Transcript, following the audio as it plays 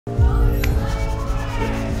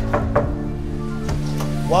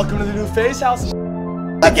Welcome to the new FaZe house.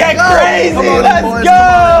 Let's get crazy! Let's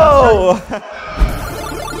go!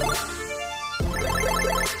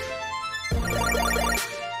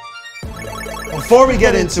 Before we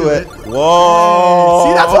get into it, whoa!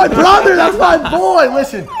 See, that's my brother. That's my boy.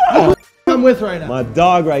 Listen, I'm with right now. My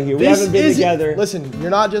dog right here. We haven't been together. Listen, you're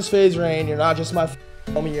not just FaZe Rain. You're not just my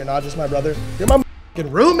homie. You're not just my brother. You're my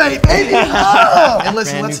roommate, baby. And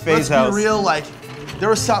listen, let's be real. Like, there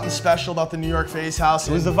was something special about the New York FaZe house.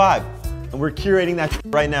 It was the vibe, and we're curating that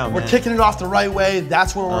right now. We're kicking it off the right way.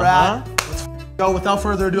 That's where we're at. Let's go. Without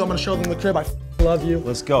further ado, I'm gonna show them the crib. I love you.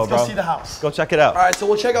 Let's go, bro. Let's go see the house. Go check it out. All right, so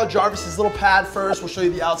we'll check out Jarvis's little pad first. We'll show you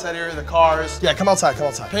the outside area, the cars. Yeah, come outside, come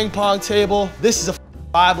outside. Ping pong table. This is a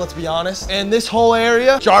vibe, let's be honest. And this whole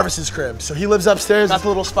area, Jarvis's crib. So he lives upstairs. That's the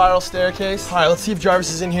little spiral staircase. All right, let's see if Jarvis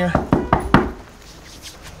is in here.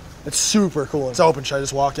 It's super cool. It's open. Should I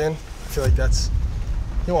just walk in? I feel like that's,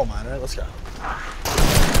 he won't mind, right? Let's go.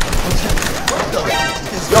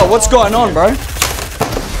 Yo, what's going on, bro?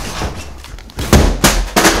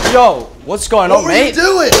 Yo, what's going on, mate? What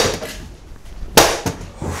were you doing?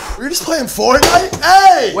 Were you just playing Fortnite?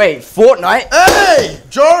 Hey! Wait, Fortnite? Hey!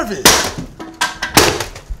 Jarvis!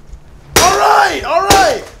 All right, all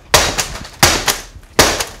right!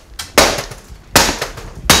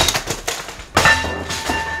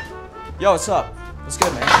 Yo, what's up? What's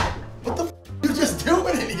good, man? What the f you just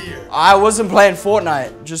doing in here? I wasn't playing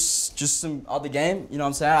Fortnite, just some other game, you know what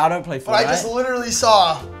I'm saying? I don't play Fortnite. But I just literally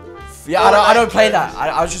saw. Yeah, I don't play that.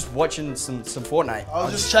 I was just watching some Fortnite. I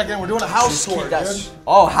was just checking. We're doing a house tour, dude.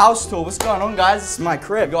 Oh, house tour. What's going on, guys? This is my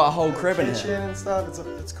crib. Got a whole crib in Kitchen here. and stuff.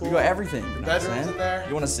 It's cool. You got everything. You know Bedrooms in there.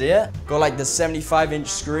 You want to see it? Got like the 75-inch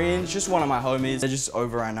screens. Just one of my homies. They're just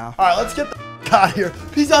over right now. All right, let's get the out of here.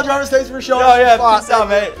 Peace out, Jarvis. Thanks for showing us. Yeah, peace out,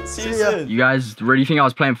 mate. See you soon. You guys really think I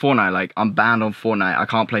was playing Fortnite? Like, I'm banned on Fortnite. I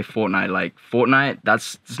can't play Fortnite. Like, Fortnite,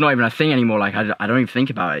 it's not even a thing anymore. Like, I don't even think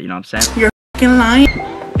about it. You know what I'm saying? You're f***ing lying.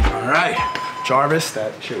 All right. Jarvis,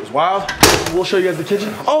 that shit was wild. We'll show you guys the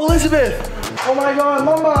kitchen. Oh, Elizabeth! Oh my God,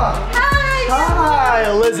 Mama! Hi! Hi,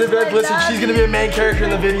 Elizabeth. Listen, she's gonna be a main character in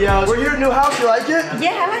the videos. We're here at new house. You like it?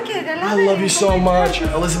 Yeah, I like it. I love you so much.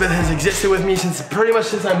 Elizabeth has existed with me pretty much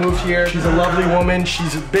since I moved here. She's a lovely woman.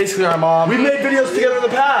 She's basically our mom. We've made videos together in the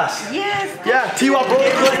past. Yes. Yeah, TeaWap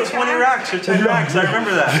Like 20 racks or 10 racks. I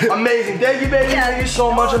remember that. Amazing. Thank you, baby. Yeah. Thank you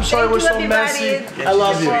so much. I'm sorry we're so messy. I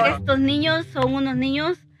love you. Estos niños son unos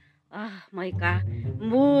niños, oh my God,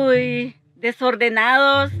 muy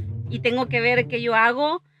desordenados y tengo que ver qué yo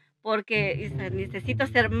hago porque necesito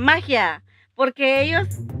hacer magia porque ellos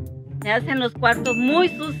me hacen los cuartos muy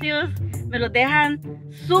sucios, me los dejan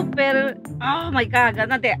súper, oh my God,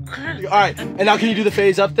 ganas de. All right, and now can you do the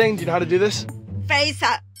FaZe up thing? Do you know how to do this? FaZe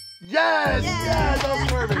up. Yes, yes, that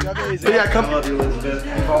was perfect. Amazing. But yeah, come. I love you, Elizabeth.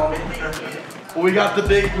 You follow me? Well, we got the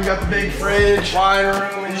big fridge, wine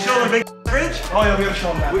room. And Show them the big fridge? Oh yeah, we gotta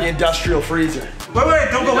show them that. The industrial freezer.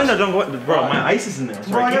 Wait, don't go in there, don't go in there. Bro, my ice is in there.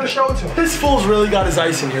 Bro, I gotta show it to him. This fool's really got his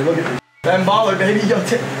ice in here. Look at this. Ben Baller, baby. Yo,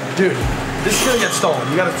 dude, this is gonna get stolen.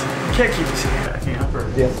 You can't keep this in here. I can't help her.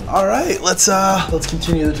 Yeah. All right, let's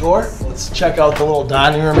continue the tour. Let's check out the little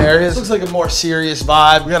dining room areas. Looks like a more serious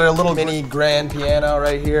vibe. We got a little mini grand piano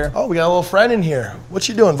right here. Oh, we got a little friend in here. What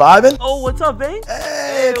you doing, vibing? Oh, what's up, Banks?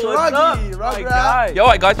 Hey, it's Rocky. My guy. Yo,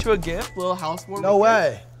 I got you a gift, little house warming. No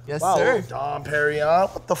way. Yes, wow, sir. Dom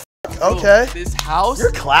Perignon. What the f? Okay. This house.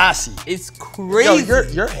 You're classy. It's crazy. Yo,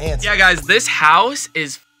 you're handsome. Yeah, guys, this house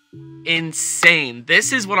is insane.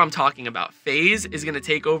 This is what I'm talking about. FaZe is gonna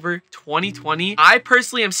take over 2020. I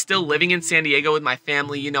personally am still living in San Diego with my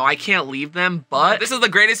family. You know, I can't leave them, but this is the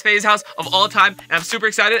greatest FaZe house of all time, and I'm super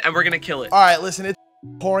excited, and we're gonna kill it. All right, listen, it's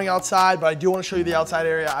pouring outside, but I do want to show you the outside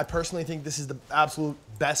area. I personally think this is the absolute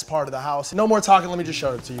best part of the house. No more talking, let me just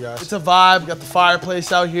show it to you guys. It's a vibe, we got the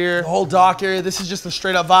fireplace out here, the whole dock area. This is just a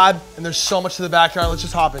straight up vibe, and there's so much to the backyard. Let's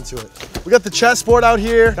just hop into it. We got the chessboard out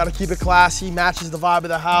here. Gotta keep it classy, matches the vibe of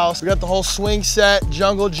the house. We got the whole swing set,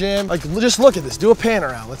 jungle gym. Like, just look at this, do a pan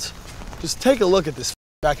around. Let's just take a look at this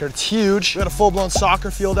backyard. It's huge. We got a full-blown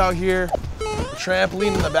soccer field out here. A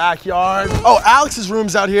trampoline in the backyard. Oh, Alex's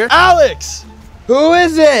room's out here. Alex! Who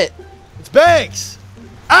is it? It's Banks.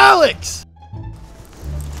 Alex!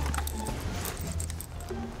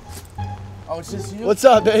 Oh, it's just you? What's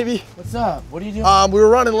up, baby? What's up? What are you doing? We were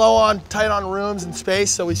running low tight on rooms and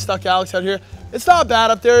space, so we stuck Alex out here. It's not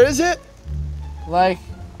bad up there, is it? Like,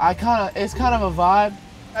 it's kind of a vibe.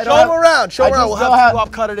 Show him around, We'll have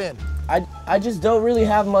TeaWap cut it in. I just don't really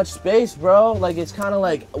have much space, bro. Like, it's kind of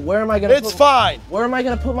like, where am I gonna It's fine. Where am I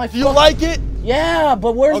gonna put my Do you like it? Yeah,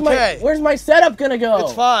 but where's my setup gonna go?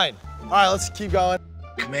 It's fine. All right, let's keep going.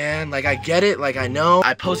 man, like I get it, like I know.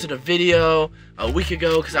 I posted a video a week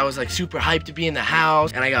ago because I was like super hyped to be in the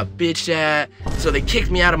house and I got bitched at. So they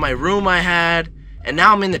kicked me out of my room I had and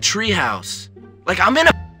now I'm in the tree house. Like I'm in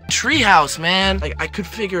a tree house, man. Like I could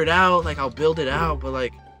figure it out, like I'll build it out, but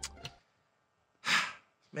like,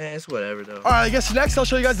 man, it's whatever though. All right, I guess next I'll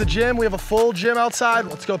show you guys the gym. We have a full gym outside.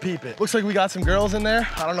 Let's go peep it. Looks like we got some girls in there.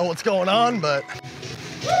 I don't know what's going on, but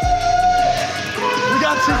we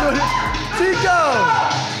got Teeqo.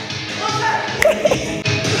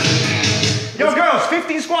 Yo, girls,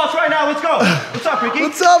 15 squats right now. Let's go. What's up, Ricky?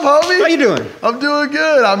 What's up, homie? How you doing? I'm doing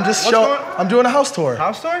good. I'm just showing. I'm doing a house tour.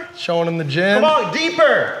 House tour? Showing them the gym. Come on,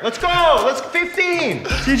 deeper. Let's go. Let's 15.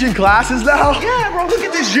 Teaching classes now. Yeah, bro. Look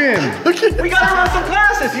at this gym. We gotta run some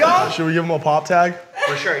classes, y'all. Should we give them a pop tag?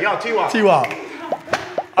 For sure. Yo, TeaWap. TeaWap.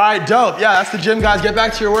 All right, dope. Yeah, that's the gym, guys. Get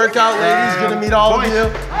back to your workout, ladies. Gonna meet all of you. All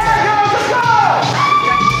right, yo, let's go.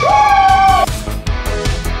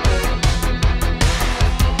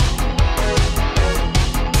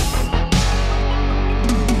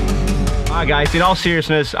 Alright guys, in all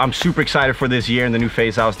seriousness, I'm super excited for this year in the new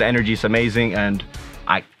FaZe house. The energy is amazing and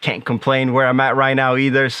I can't complain where I'm at right now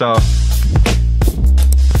either, so.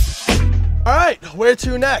 All right, where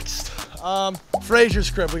to next? Frazier's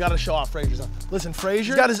crib. We gotta show off Frazier's. Listen,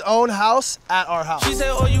 Frazier got his own house at our house. She said,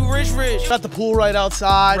 oh, you rich. Got the pool right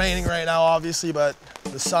outside. Raining right now, obviously, but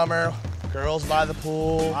the summer, girls by the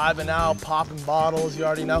pool, vibing out, popping bottles, you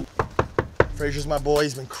already know. Frazier's my boy.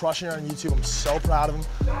 He's been crushing it on YouTube. I'm so proud of him.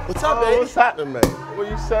 What's up, baby? What's happening, mate? What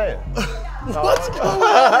are you saying? What's going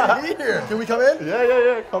on here? Can we come in?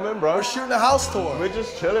 Yeah. Come in, bro. We're shooting a house tour. We're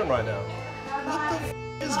just chilling right now. What the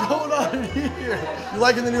f is going on here? You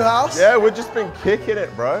liking the new house? Yeah, we've just been kicking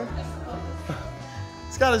it, bro.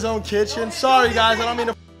 He's got his own kitchen. Sorry, guys. I don't mean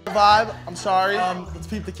to vibe. I'm sorry. Let's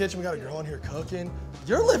peep the kitchen. We got a girl in here cooking.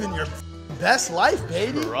 You're living your best life,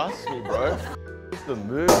 baby. Trust me, bro. It's the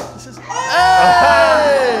move. This is. Hey!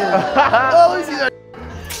 Oh, let me see that.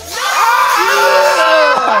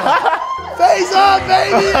 Yeah! Face up,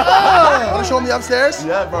 baby! Oh! Want to show me upstairs?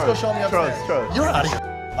 Yeah, bro. Let's go show me upstairs. Trust. You're out of your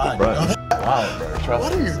mind, Bro. you know that? Wow, bro. Trust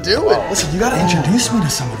What me. are you doing? Listen, you gotta introduce me to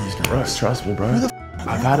some of these Bro, girls. trust me, bro. Who the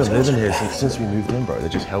I've had them living here since we moved in, bro. They're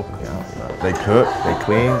just helping me out, you know. They cook, they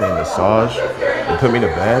clean, they massage, they put me to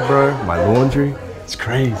bed, bro. My laundry, it's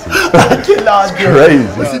crazy. I cannot do it.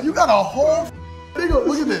 Crazy. Listen, you got a whole big old,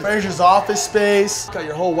 look at this. Frazier's office space. Got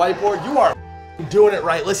your whole whiteboard. You are doing it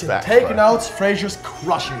right. Listen, Facts, take bro. notes. Frazier's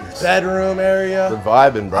crushing this. Bedroom area. They're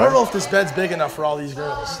vibing, bro. I don't know if this bed's big enough for all these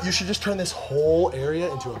girls. You should just turn this whole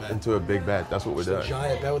area into a bed. Into a big bed. That's what we're doing.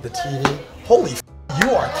 Giant bed with the TV. Holy f, you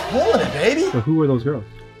are killing it, baby. So who are those girls?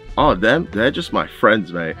 Oh, they're just my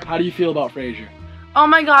friends, mate. How do you feel about Frazier? Oh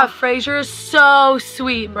my god, Frazier is so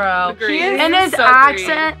sweet, bro. And his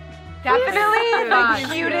accent. Definitely the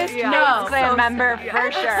cutest FaZe Clan member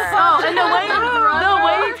for sure. Oh, and the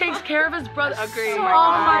way he takes care of his brother. Agreed. Oh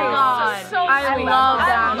my god. So I sweet. love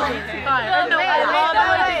that.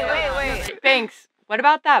 Wait. Banks, what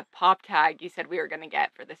about that pop tag you said we were gonna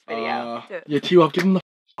get for this video? Yeah, TeaWap, give him the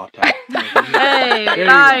pop tag. Hey,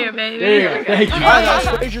 fire, baby. There you go. Thank you. All right, that's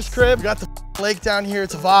Frazier's crib. We got the lake down here.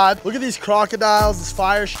 It's a vibe. Look at these crocodiles. This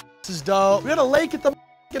fire this is dope. We got a lake at the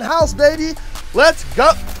house, baby. Let's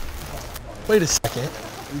go. Wait a second.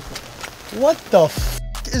 What the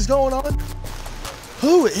is going on?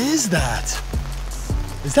 Who is that?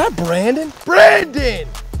 Is that Brandon? Brandon!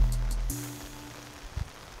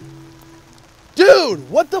 Dude,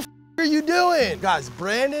 what the are you doing? Guys,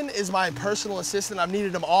 Brandon is my personal assistant. I've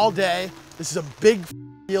needed him all day. This is a big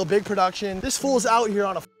deal, big production. This fool's out here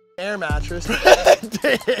on a air mattress.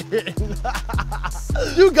 Brandon!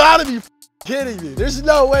 You gotta be kidding me. There's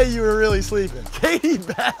no way you were really sleeping. Katie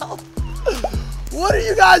Bell? What are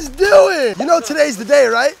you guys doing? You know today's the day,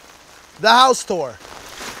 right? The house tour.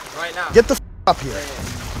 Right now. Get the up here.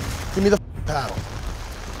 Give me the paddle.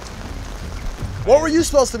 What were you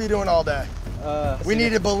supposed to be doing all day? We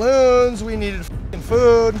needed balloons, we needed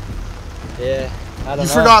food. Yeah, I don't know. You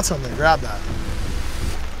forgot something, grab that.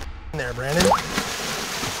 In there, Brandon.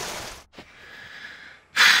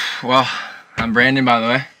 Well, I'm Brandon, by the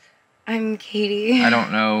way. I'm Katie. I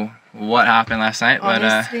don't know what happened last night, but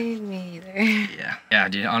Honestly, me either. yeah,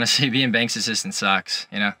 dude. Honestly, being Banks' assistant sucks.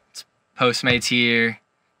 You know, it's Postmates here,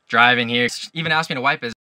 driving here. Even asked me to wipe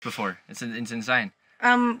his before. It's insane.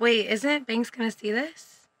 Wait, isn't Banks gonna see this?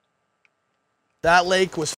 That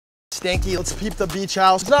lake was stinky. Let's peep the beach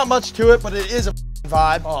house. There's not much to it, but it is a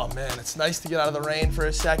vibe. Oh man, it's nice to get out of the rain for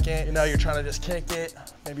a second. You know, you're trying to just kick it,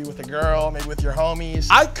 maybe with a girl, maybe with your homies.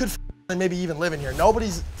 I could maybe even living here.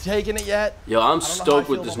 Nobody's taken it yet. Yo, I'm stoked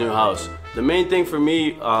with this new house. The main thing for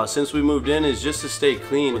me since we moved in is just to stay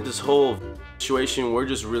clean. With this whole situation, we're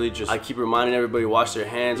just really I keep reminding everybody to wash their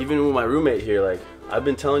hands. Even with my roommate here, like, I've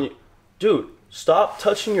been telling you, dude, stop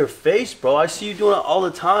touching your face, bro. I see you doing it all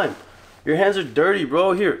the time. Your hands are dirty,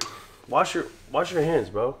 bro. Here, wash your hands,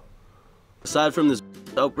 bro. Aside from this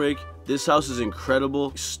outbreak, this house is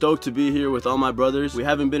incredible. Stoked to be here with all my brothers. We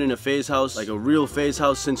haven't been in a FaZe house, like a real FaZe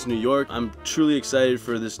house, since New York. I'm truly excited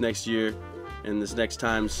for this next year and this next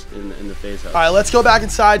times in the FaZe house. All right, let's go back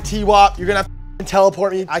inside. TeaWap, you're gonna have to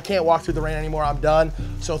teleport me. I can't walk through the rain anymore. I'm done.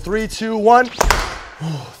 So 3, 2, 1.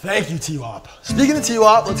 Thank you, TeaWap. Speaking of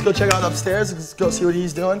TeaWap, let's go check out upstairs. Let's go see what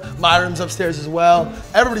he's doing. My room's upstairs as well.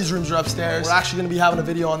 Everybody's rooms are upstairs. We're actually gonna be having a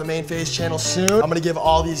video on the main FaZe channel soon. I'm gonna give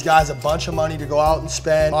all these guys a bunch of money to go out and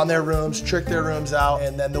spend on their rooms, trick their rooms out,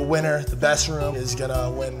 and then the winner, the best room, is gonna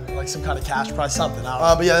win like some kind of cash prize, something. I don't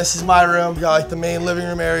know. But yeah, this is my room. We got like the main living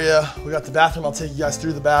room area. We got the bathroom. I'll take you guys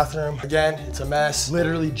through the bathroom. Again, it's a mess.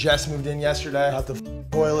 Literally just moved in yesterday. Got the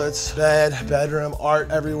toilets, bed, bedroom, art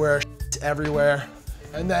everywhere, everywhere.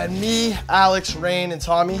 And then me, Alex, Rain, and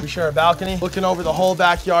Tommy, we share a balcony. Looking over the whole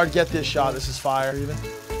backyard. Get this shot, this is fire even.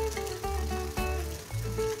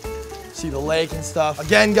 See the lake and stuff.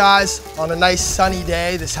 Again, guys, on a nice sunny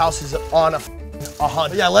day, this house is on a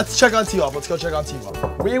 100. Yeah, let's check on TeaWap. Let's go check on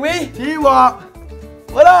TeaWap. Wee wee,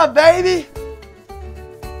 TeaWap. What up, baby?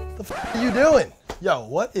 The f are you doing? Yo,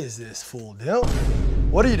 what is this fool doing?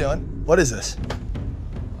 What are you doing? What is this?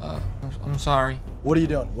 I'm sorry. What are you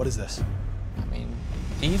doing? What is this?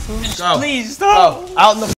 Go. Please stop. Go.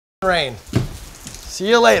 Out in the rain. See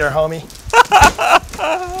you later, homie.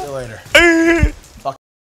 See you later. Fuck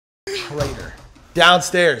traitor.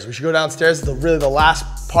 Downstairs. We should go downstairs. It's really the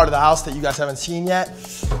last part of the house that you guys haven't seen yet.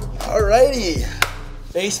 Alrighty.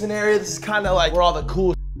 Basement area. This is kind of like where all the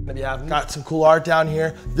cool gonna be having. Got some cool art down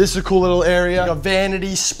here. This is a cool little area. A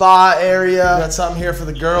vanity spa area. Got something here for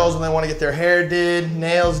the girls when they want to get their hair did,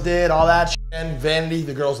 nails did, all that shit. And vanity.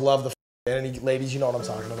 The girls love the vanity, ladies, you know what I'm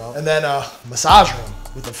talking about. And then a massage room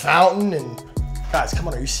with a fountain and guys, come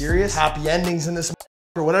on, are you serious? Happy endings in this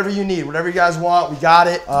or whatever you need, whatever you guys want, we got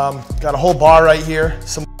it. Got a whole bar right here.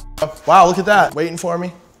 Wow, look at that, waiting for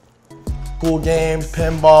me. Cool games,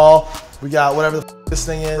 pinball. We got whatever the this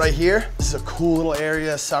thing is right here. This is a cool little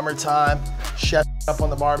area, summertime. Chef up on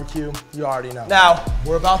the barbecue, you already know. Now,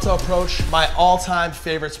 we're about to approach my all-time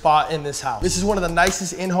favorite spot in this house. This is one of the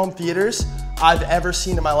nicest in-home theaters I've ever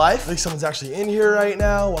seen in my life. I think someone's actually in here right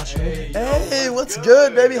now watching me. Hey, what's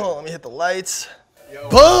good, baby? Hold on, let me hit the lights.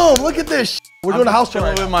 Boom, look at this. We're doing a house tour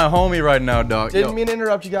right now. With my homie right now, dog. Didn't mean to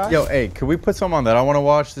interrupt you guys. Yo, hey, could we put something on that I want to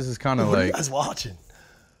watch? This is kind of like. What are you guys watching?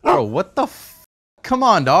 Bro, what the Come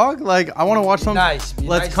on, dog. Like, I want to watch something. Nice.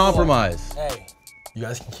 Let's nice compromise. Boy. Hey, you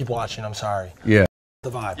guys can keep watching. I'm sorry. Yeah.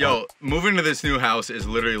 The vibe. Yo, moving to this new house is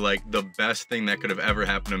literally like the best thing that could have ever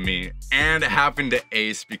happened to me. And it happened to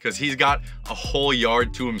Ace because he's got a whole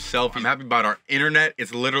yard to himself. I'm happy about our internet.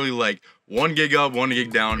 It's literally like 1 gig up, 1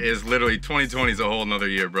 gig down. Is literally 2020 is a whole nother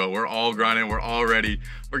year, bro. We're all grinding. We're all ready.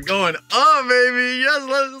 We're going up, baby. Yes,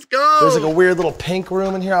 let's go. There's like a weird little pink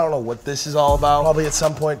room in here. I don't know what this is all about. Probably at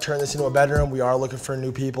some point turn this into a bedroom. We are looking for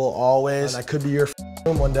new people always. And that could be your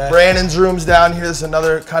room one day. Brandon's room's down here. This is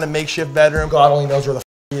another kind of makeshift bedroom. God only knows where the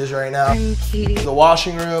he is right now. The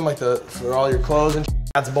washing room, like for all your clothes and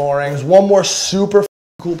that's boring. There's one more super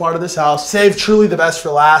cool part of this house. Save truly the best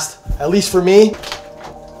for last, at least for me.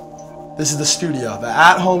 This is the studio, the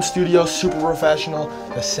at-home studio, super professional.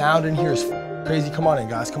 The sound in here is crazy. Come on in,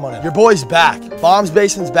 guys, come on in. Your boy's back. Bomb's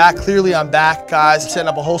Basement's back. Clearly, I'm back, guys. I'm setting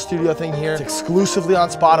up a whole studio thing here. It's exclusively on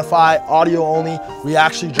Spotify, audio only. We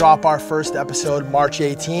actually drop our first episode March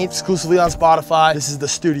 18th, exclusively on Spotify. This is the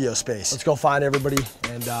studio space. Let's go find everybody.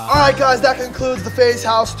 And all right, guys, that concludes the FaZe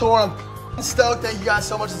house tour. I'm stoked. Thank you guys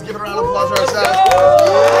so much. Let's give it a round of applause for ourselves.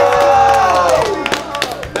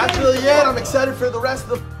 Yeah. That's really it. I'm excited for the rest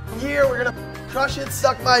of the year. We're gonna crush it,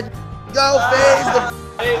 suck my go, FaZe.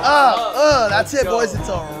 That's it, boys. It's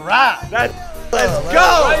a wrap. Let's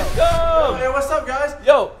go. Let's go. Hey, what's up, guys?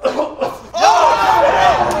 Yo.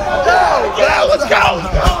 Let's go.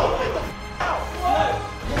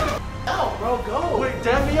 Bro, go. Wait,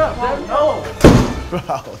 dab me up. Bro,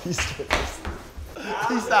 he's good.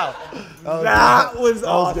 Peace out. That was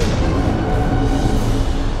awesome.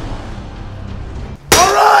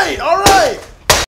 All right.